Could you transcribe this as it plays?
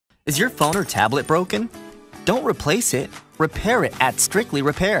Is your phone or tablet broken? Don't replace it, repair it at Strictly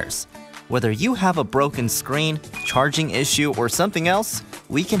Repairz. Whether you have a broken screen, charging issue, or something else,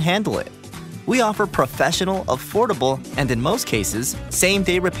 we can handle it. We offer professional, affordable, and in most cases,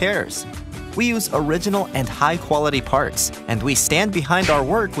 same-day repairs. We use original and high-quality parts, and we stand behind our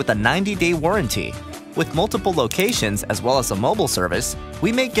work with a 90-day warranty. With multiple locations as well as a mobile service,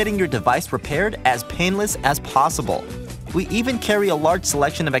 we make getting your device repaired as painless as possible. We even carry a large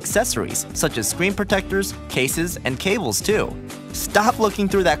selection of accessories, such as screen protectors, cases, and cables too. Stop looking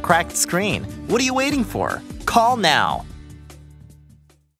through that cracked screen. What are you waiting for? Call now!